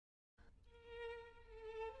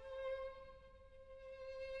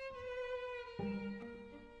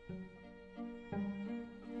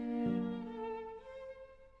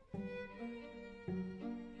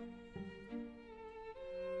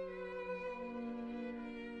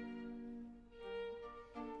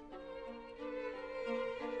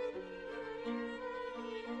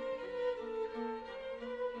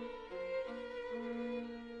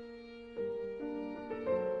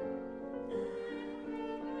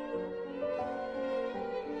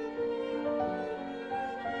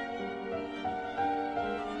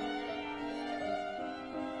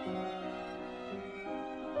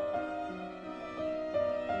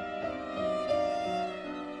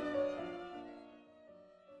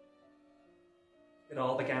It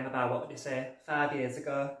all began about, what would you say, 5 years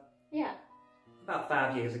ago? Yeah. About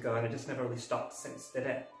 5 years ago, and it just never really stopped since, did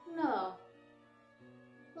it? No.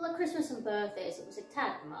 Well, at Christmas and birthdays it was a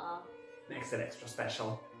tad more. Makes it extra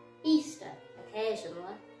special. Easter,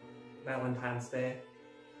 occasionally. Valentine's Day,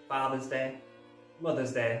 Father's Day,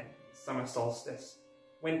 Mother's Day, summer solstice,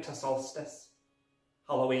 winter solstice,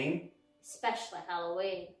 Halloween. Especially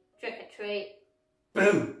Halloween. Trick or treat.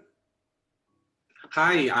 Boom!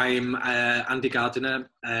 Hi, I'm Andy Gardiner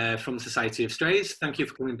from the Society of Strays. Thank you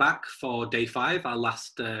for coming back for day 5, our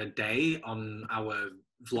last day on our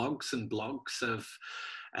vlogs and blogs of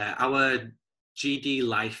our GD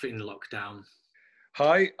life in lockdown.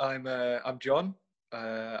 Hi, I'm John.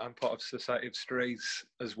 I'm part of Society of Strays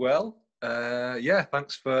as well. Yeah,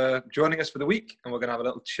 thanks for joining us for the week, and we're going to have a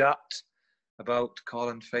little chat about Carl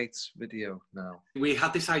and Faith's video now. We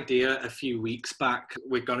had this idea a few weeks back.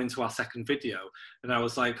 We'd gone into our second video, and I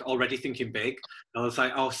was like already thinking big. I was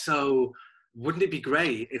like, oh, so wouldn't it be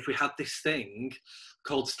great if we had this thing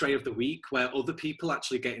called Stray of the Week, where other people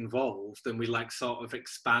actually get involved, and we like sort of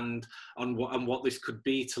expand on what this could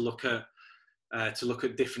be, to look at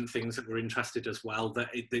different things that we're interested as well. That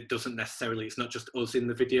it doesn't necessarily, it's not just us in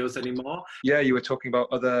the videos anymore. Yeah, you were talking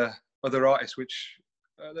about other artists, which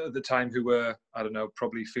at the time who were, I don't know,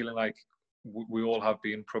 probably feeling like we all have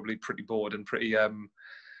been probably pretty bored and pretty, I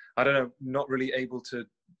don't know, not really able to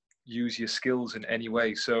use your skills in any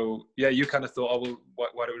way. So yeah, you kind of thought, oh,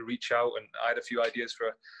 well, why don't we reach out? And I had a few ideas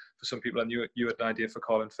for some people, and you had an idea for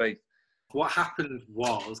Carl and Faith. What happened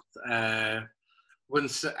was, I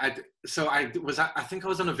think I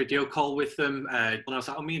was on a video call with them, and I was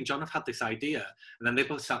like, oh, me and John have had this idea. And then they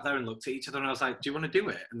both sat there and looked at each other, and I was like, do you want to do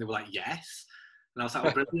it? And they were like, yes. And I was like,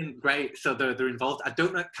 oh, brilliant, great. So they're involved.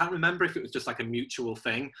 Can't remember if it was just like a mutual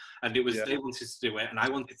thing, and it was, they wanted to do it, and I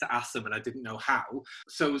wanted to ask them, and I didn't know how.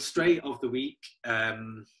 So Stray of the Week,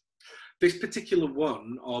 this particular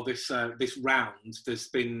one, or this round,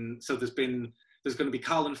 there's going to be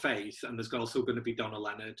Carl and Faith, and there's also going to be Donna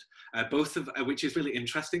Leonard, both of which is really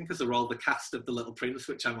interesting because they're all the cast of The Little Prince,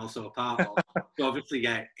 which I'm also a part of. So obviously,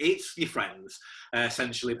 yeah, it's your friends,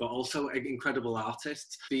 essentially, but also incredible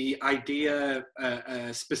artists. The idea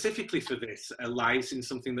specifically for this lies in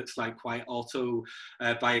something that's like quite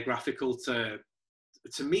autobiographical to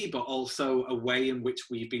me, but also a way in which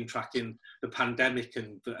we've been tracking the pandemic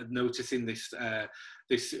and noticing this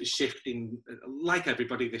shift in, like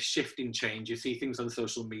everybody, this shift in change. You see things on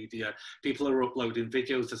social media, people are uploading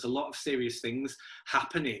videos. There's a lot of serious things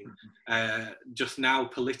happening just now,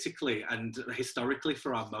 politically and historically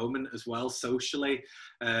for our moment as well, socially.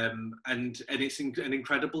 And it's an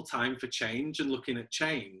incredible time for change and looking at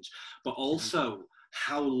change, but also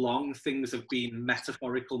how long things have been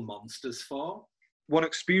metaphorical monsters for. One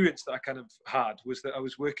experience that I kind of had was that I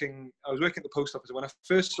was working at the post office. When I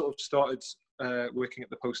first sort of started working at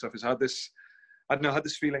the post office, I had this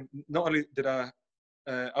feeling. Not only did I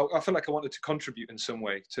felt like I wanted to contribute in some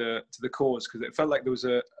way to the cause, because it felt like there was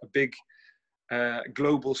a big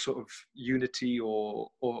global sort of unity or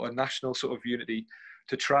a national sort of unity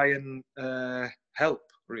to try and help.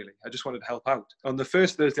 Really, I just wanted to help out. On the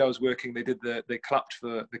first Thursday I was working, they clapped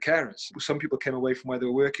for the carers. Some people came away from where they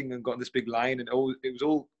were working and got in this big line, and it was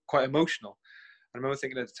all quite emotional. I remember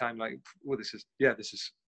thinking at the time, like, well, this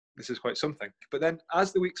is quite something. But then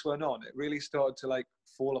as the weeks went on, it really started to like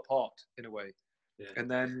fall apart in a way. Yeah. And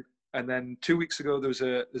then 2 weeks ago, there's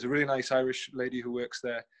a really nice Irish lady who works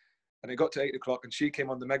there, and it got to 8 o'clock, and she came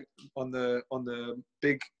on the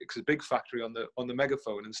big, it's a big factory, on the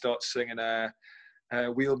megaphone, and starts singing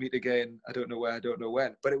 "We'll meet again, I don't know where, I don't know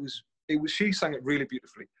when." But it was she sang it really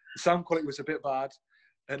beautifully. The sound quality was a bit bad,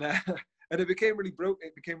 and it became really broken.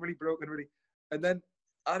 It became really broken, really. And then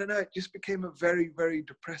I don't know, it just became a very, very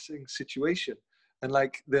depressing situation. And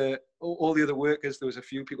like all the other workers, there was a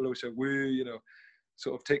few people who said, "Woo,"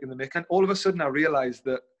 sort of taking the mick. And all of a sudden, I realised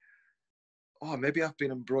that, oh, maybe I've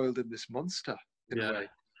been embroiled in this monster in a way.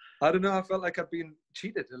 I don't know. I felt like I'd been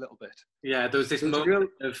cheated a little bit. Yeah, there was this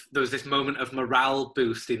moment of morale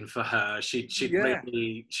boosting for her. She'd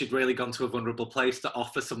really gone to a vulnerable place to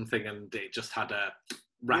offer something, and it just had a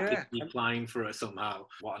rapid decline for her somehow.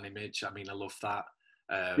 What an image! I mean, I love that.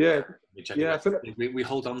 Anyway. I feel like we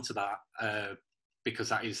hold on to that because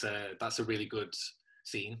that's a really good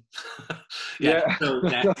scene. So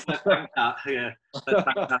let's thank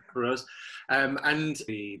that for us. And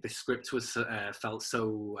the script was felt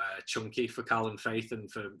so chunky for Carl and Faith,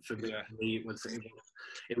 and for me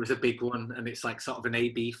it was a big one, and it's like sort of an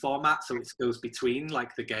A/B format, so it goes between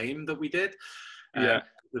like the game that we did, the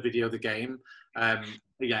video, the game,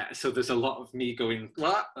 Yeah, so there's a lot of me going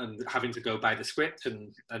what and having to go by the script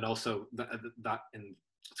and also that in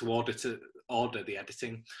to order the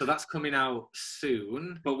editing. So that's coming out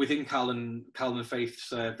soon. But within Carl and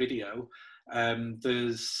Faith's video,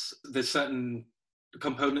 there's certain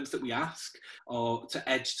components that we ask or to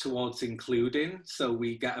edge towards including, so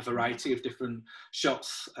we get a variety of different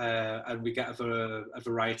shots and we get a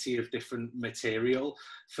variety of different material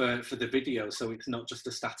for the video, so it's not just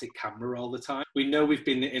a static camera all the time. We know we've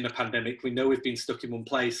been in a pandemic, we know we've been stuck in one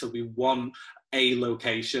place, so we want a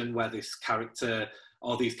location where this character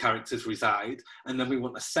or these characters reside, and then we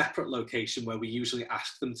want a separate location where we usually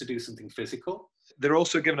ask them to do something physical. They're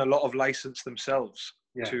also given a lot of license themselves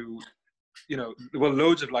to, you know, well,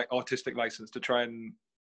 loads of like artistic license to try and,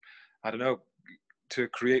 I don't know, to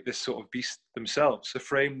create this sort of beast themselves. The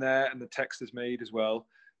frame there and the text is made as well,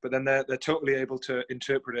 but then they're totally able to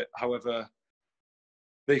interpret it however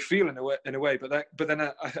they feel in a way. But then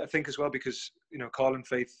I think as well, because, you know, Carl and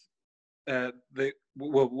Faith,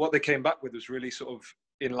 what they came back with was really sort of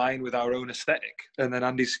in line with our own aesthetic, and then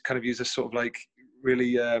Andy's kind of used this sort of like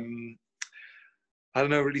really I don't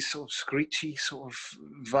know, really sort of screechy sort of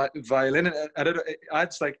violin, and I don't know, it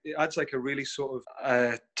adds like a really sort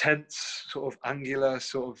of tense, sort of angular,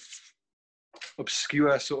 sort of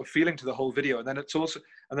obscure sort of feeling to the whole video. And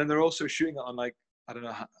then they're also shooting it on like, I don't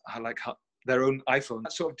know how their own iPhone.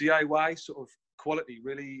 That sort of DIY sort of quality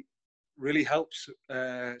really helps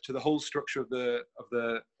to the whole structure of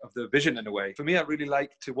the vision in a way. For me, I really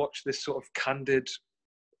like to watch this sort of candid.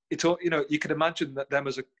 It's all, you know, you can imagine them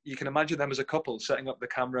as a couple setting up the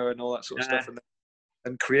camera and all that sort of stuff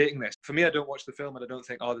and creating this. For me, I don't watch the film and I don't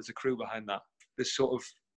think, oh, there's a crew behind that. This sort of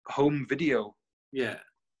home video. Yeah.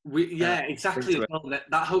 Exactly. Well,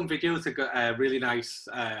 that home video is a really nice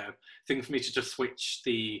thing for me to just switch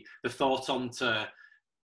the thought on to.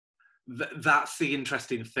 That's the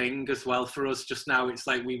interesting thing as well for us just now. It's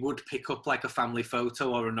like we would pick up like a family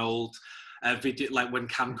photo or an old video, like when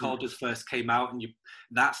camcorders first came out, and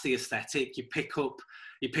that's the aesthetic. You pick up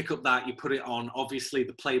that, you put it on. Obviously,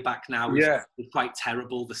 the playback now is quite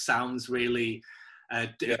terrible. The sound's really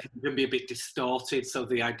it can be a bit distorted. So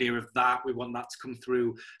the idea of that, we want that to come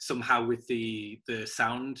through somehow with the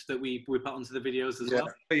sound that we put onto the videos as well.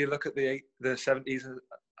 You look at the 70s.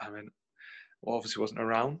 I mean, well, obviously wasn't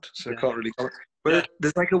around, so I can't really comment. But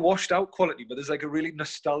there's like a washed out quality, but there's like a really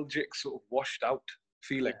nostalgic sort of washed out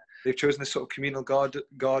feeling. They've chosen this sort of communal garden,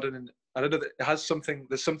 and I don't know, it has something.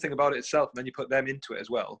 There's something about it itself, and then you put them into it as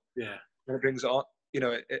well. Yeah, and it brings on. You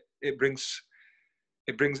know,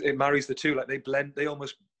 it marries the two. Like they blend. They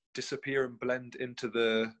almost disappear and blend into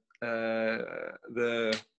the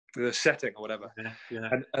setting or whatever.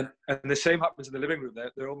 And the same happens in the living room.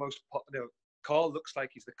 They're almost. You know, Carl looks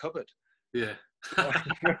like he's the cupboard. Yeah.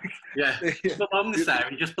 He belongs there.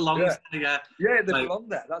 He just belongs there. Yeah, they belong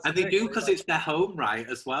there. That's and they do, because it's their home, right,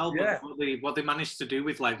 as well. But what they managed to do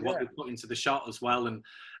with like what they put into the shot as well, and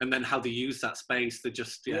then how they use that space, they're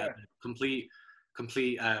just complete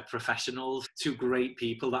professionals. Two great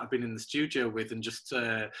people that I've been in the studio with, and just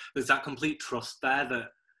there's that complete trust there that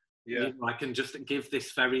you know, I can just give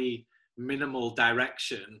this very minimal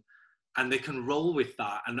direction, and they can roll with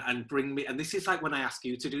that and bring me. And this is like when I ask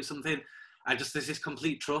you to do something, there's this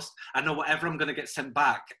complete trust. I know whatever I'm going to get sent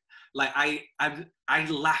back. Like I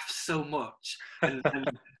laugh so much, and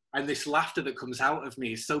this laughter that comes out of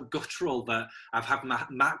me is so guttural that I've had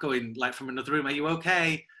Matt going like from another room, "Are you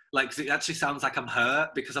okay?" Like, 'cause it actually sounds like I'm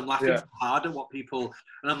hurt because I'm laughing so hard at what people.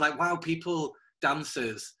 And I'm like, wow,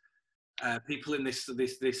 dancers. People in this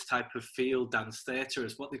type of field, dance theatre,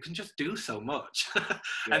 is what they can just do so much,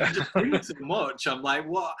 and they just do so much. I'm like,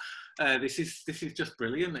 what? This is just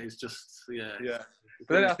brilliant. It's just But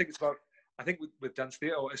then I think with dance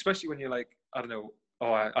theatre, especially when you're like, I don't know.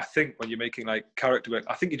 I think when you're making like character work,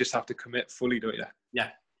 I think you just have to commit fully, don't you?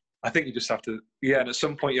 Yeah. I think you just have to. Yeah, and at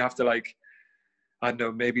some point you have to like, I don't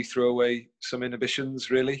know, maybe throw away some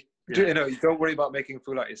inhibitions. Really, you know, you don't worry about making a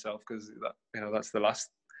fool out of yourself, because that, you know, that's the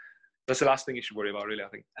last thing you should worry about, really, I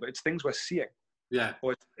think. But it's things we're seeing. Yeah.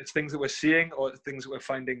 Or it's things that we're seeing, or things that we're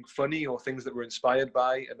finding funny, or things that we're inspired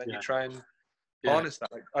by, and then you try and harness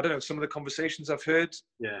that. Like, I don't know, some of the conversations I've heard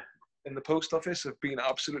in the post office have been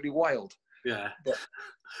absolutely wild. Yeah. But,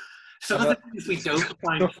 some of the things we don't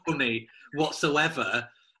find funny whatsoever,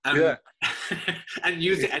 and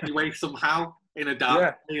use it anyway somehow in a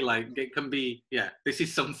dark way. Like, it can be, this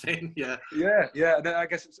is something. Yeah. And then I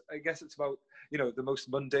guess it's about, you know, the most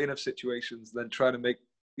mundane of situations, then trying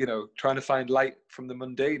to find light from the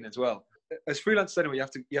mundane as well. As freelance anyway,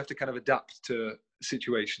 you have to kind of adapt to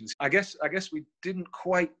situations. I guess we didn't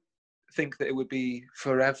quite think that it would be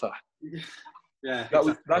forever. Yeah,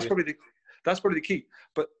 That's probably the key.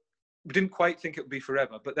 But we didn't quite think it would be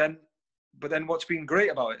forever. But then what's been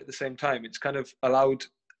great about it at the same time, it's kind of allowed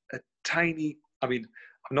a tiny. I mean,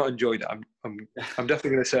 I've not enjoyed it. I'm definitely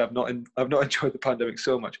going to say I've not enjoyed the pandemic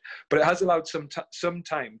so much. But it has allowed some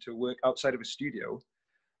time to work outside of a studio,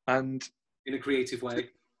 and in a creative way.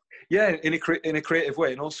 Yeah, in a creative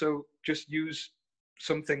way, and also just use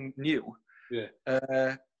something new. Yeah.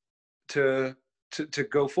 To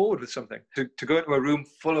go forward with something, to go into a room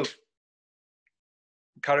full of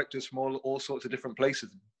characters from all sorts of different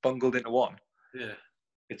places bungled into one. Yeah,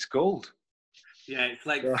 it's gold. Yeah,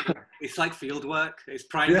 it's like field work. It's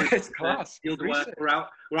primary. Yeah, it's class. Field work. We're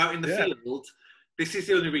out in the field. This is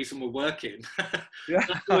the only reason we're working. Yeah,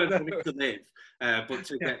 Not to work to live, but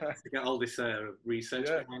to get all this research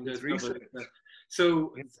behind us.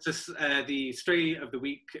 So just, the story of the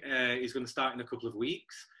week is going to start in a couple of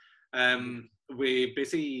weeks. We're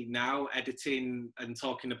busy now editing and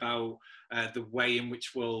talking about the way in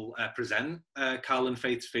which we'll present Carl and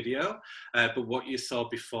Faith's video. But what you saw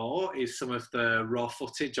before is some of the raw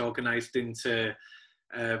footage organised into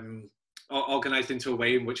a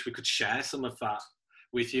way in which we could share some of that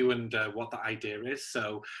with you and what the idea is.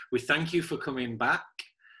 So we thank you for coming back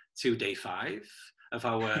to day 5 of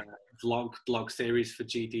our vlog series for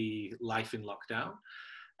GD Life in Lockdown.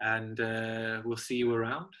 And we'll see you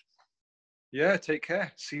around. Yeah, take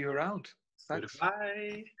care. See you around. Thanks.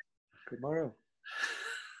 Goodbye. Good morrow.